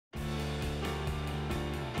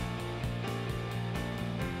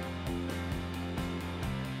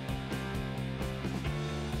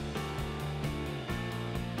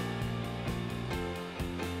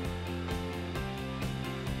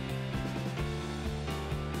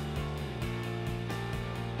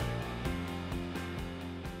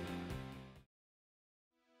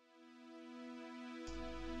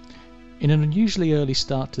In an unusually early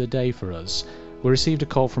start to the day for us, we received a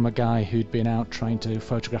call from a guy who'd been out trying to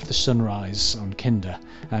photograph the sunrise on Kinder,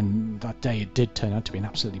 and that day it did turn out to be an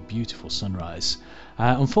absolutely beautiful sunrise.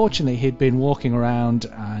 Unfortunately, he'd been walking around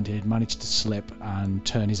and he'd managed to slip and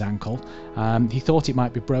turn his ankle. He thought it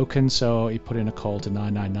might be broken, so he put in a call to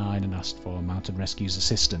 999 and asked for Mountain Rescue's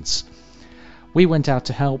assistance. We went out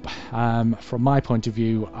to help. From my point of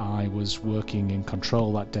view, I was working in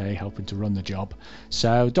control that day, helping to run the job.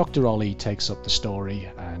 So Dr. Ollie takes up the story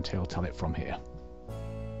and he'll tell it from here.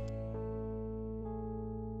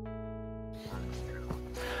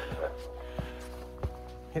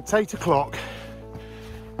 It's 8 o'clock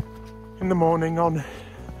in the morning on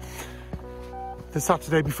the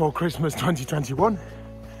Saturday before Christmas 2021,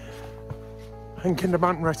 and Kinder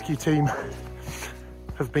Mountain Rescue Team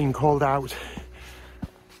have been called out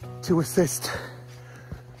to assist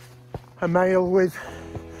a male with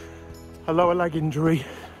a lower leg injury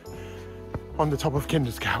on the top of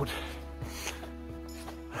Kinder Scout.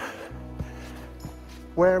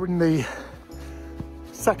 We're in the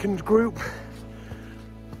second group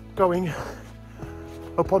going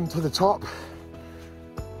up onto the top.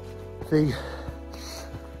 The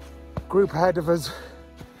group ahead of us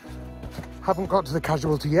haven't got to the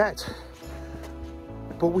casualty yet,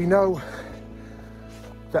 but we know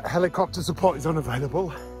that helicopter support is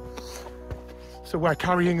unavailable, so we're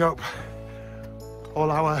carrying up all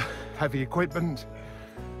our heavy equipment,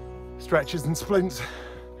 stretchers and splints,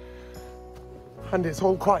 and it's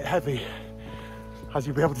all quite heavy, as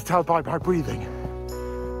you'll be able to tell by my breathing.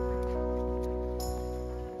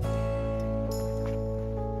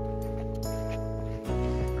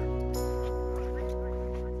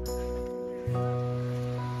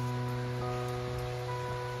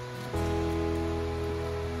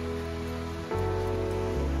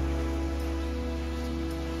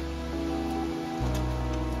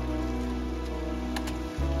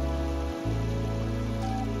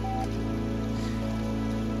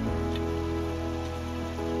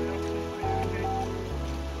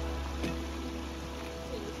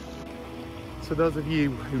 So those of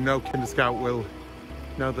you who know Kinder Scout will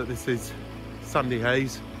know that this is Sandy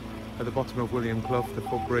Haze at the bottom of William Clough, the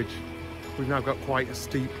footbridge. We've now got quite a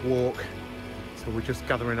steep walk, so we're just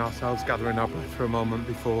gathering our breath for a moment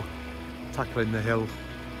before tackling the hill.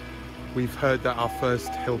 We've heard that our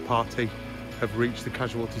first hill party have reached the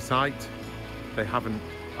casualty site. They haven't,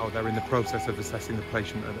 they're in the process of assessing the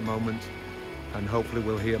patient at the moment, and hopefully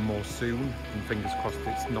we'll hear more soon, and fingers crossed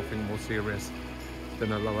it's nothing more serious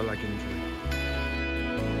than a lower leg injury.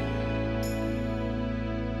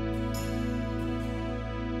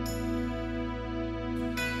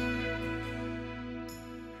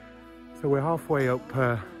 So we're halfway up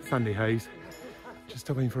Sandy Haze, just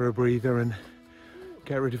stopping for a breather and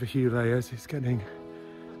get rid of a few layers. It's getting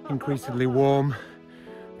increasingly warm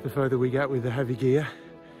the further we get with the heavy gear.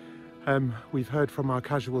 We've heard from our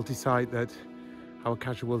casualty site that our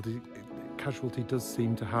casualty does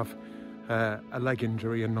seem to have a leg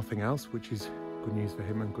injury and nothing else, which is good news for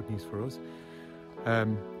him and good news for us.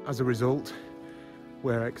 As a result,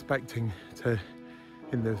 we're expecting to,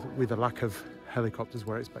 with the lack of helicopters,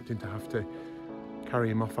 we're expecting to have to carry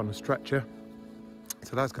him off on a stretcher.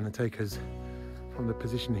 So that's going to take us, from the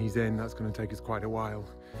position he's in, that's going to take us quite a while,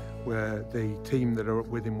 where the team that are up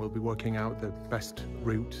with him will be working out the best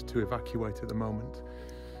route to evacuate at the moment.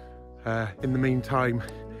 In the meantime,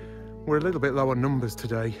 we're a little bit low on numbers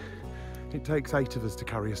today. It takes 8 of us to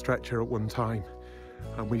carry a stretcher at one time,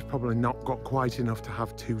 and we've probably not got quite enough to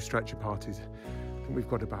have 2 stretcher parties. I think we've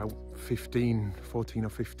got about 14 or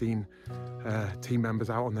 15 team members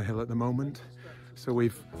out on the hill at the moment. So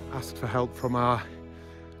we've asked for help from our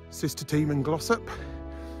sister team in Glossop,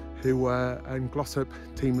 and Glossop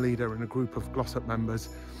team leader and a group of Glossop members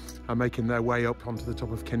are making their way up onto the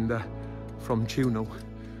top of Kinder from Tunel.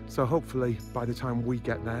 So hopefully by the time we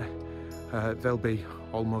get there, they'll be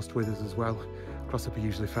almost with us as well. Glossop are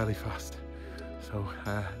usually fairly fast, so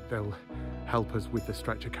they'll help us with the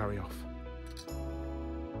stretcher carry off.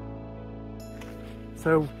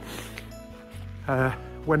 So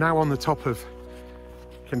we're now on the top of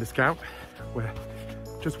Kinder Scout. We're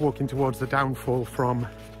just walking towards the downfall from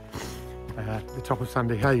the top of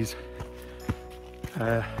Sandy Haze.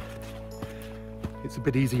 It's a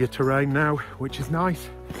bit easier terrain now, which is nice.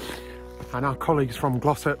 And our colleagues from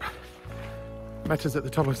Glossop met us at the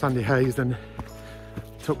top of Sandy Haze and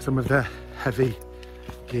took some of their heavy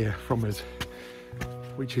gear from us,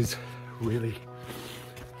 which is really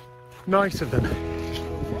nice of them.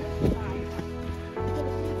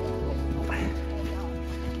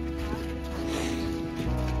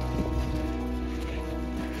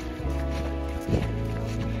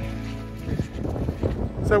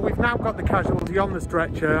 So we've now got the casualty on the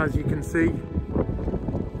stretcher, as you can see,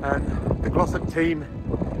 and the Glossop team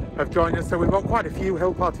have joined us. So we've got quite a few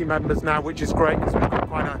Hill Party members now, which is great because we've got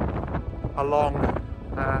quite a long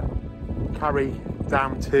carry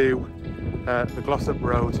down to the Glossop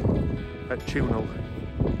Road at Tunel.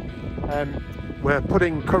 We're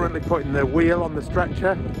currently putting the wheel on the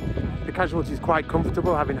stretcher. The casualty is quite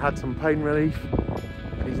comfortable, having had some pain relief,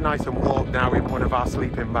 and he's nice and warm now in one of our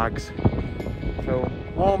sleeping bags. So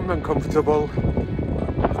warm and comfortable.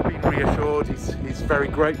 He's been reassured. He's very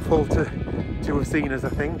grateful to have seen us, I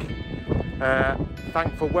think.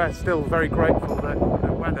 Thankful. We're still very grateful that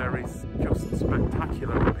the weather is just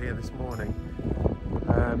spectacular up here this morning,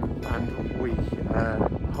 and we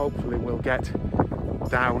hopefully will get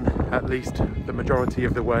down at least the majority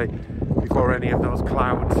of the way before any of those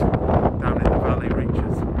clouds down in the valley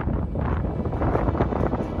reaches.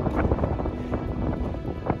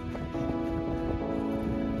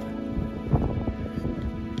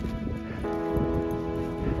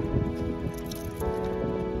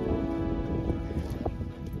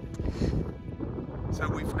 So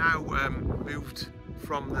we've now moved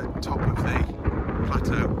from the top of the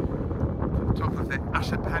plateau to the top of the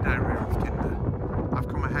Ashap Head area of Kinder. I've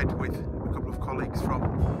come ahead with a couple of colleagues from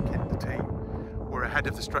Kinder team. We're ahead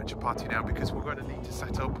of the stretcher party now because we're going to need to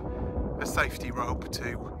set up a safety rope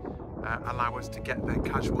to allow us to get the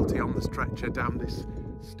casualty on the stretcher down this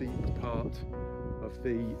steep part of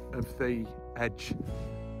the edge.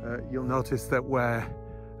 You'll notice that we're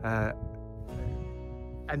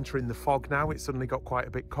entering the fog now. It's suddenly got quite a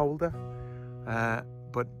bit colder,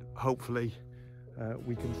 but hopefully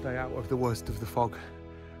we can stay out of the worst of the fog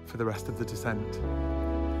for the rest of the descent.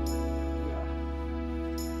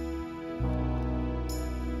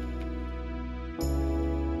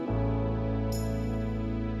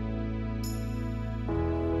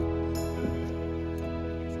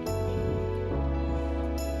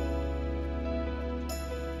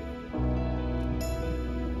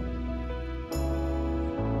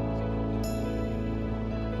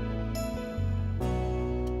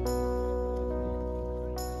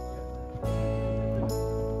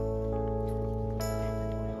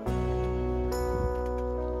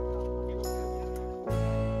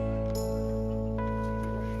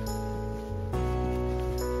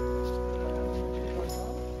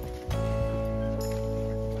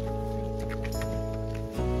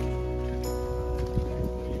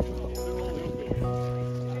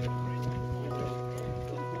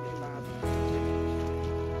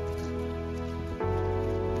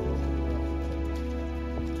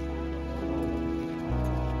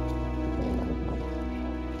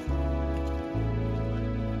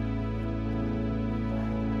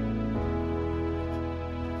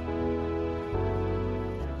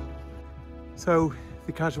 So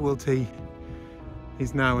the casualty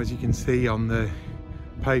is now, as you can see, on the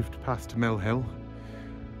paved path to Mill Hill.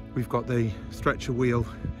 We've got the stretcher wheel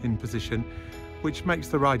in position, which makes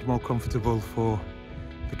the ride more comfortable for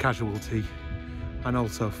the casualty and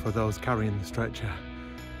also for those carrying the stretcher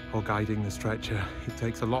or guiding the stretcher. It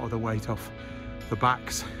takes a lot of the weight off the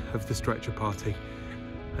backs of the stretcher party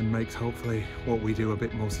and makes hopefully what we do a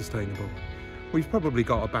bit more sustainable. We've probably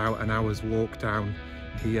got about an hour's walk down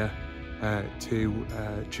here to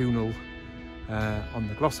Tunel on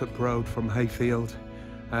the Glossop Road from Hayfield,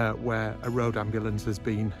 where a road ambulance has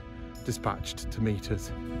been dispatched to meet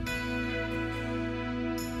us.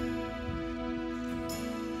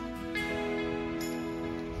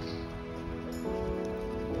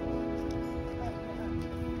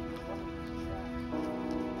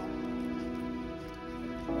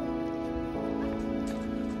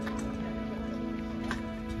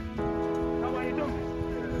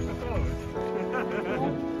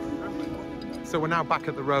 So we're now back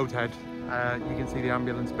at the roadhead. You can see the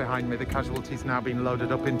ambulance behind me. The casualty's now been loaded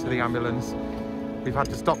up into the ambulance. We've had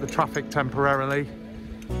to stop the traffic temporarily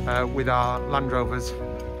with our Land Rovers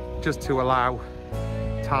just to allow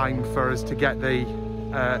time for us to get the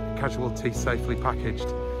casualty safely packaged.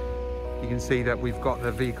 You can see that we've got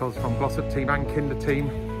the vehicles from Glossop team and Kinder team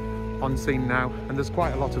on scene now, and there's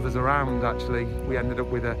quite a lot of us around actually. We ended up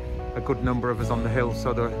with a good number of us on the hill,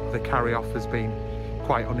 so the carry-off has been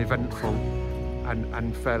quite uneventful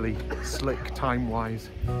and fairly slick time-wise.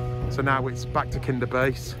 So now it's back to Kinder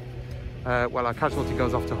Base. Well, our casualty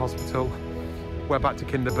goes off to hospital. We're back to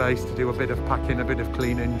Kinder Base to do a bit of packing, a bit of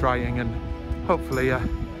cleaning, drying, and hopefully a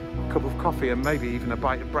cup of coffee and maybe even a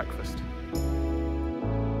bite of breakfast.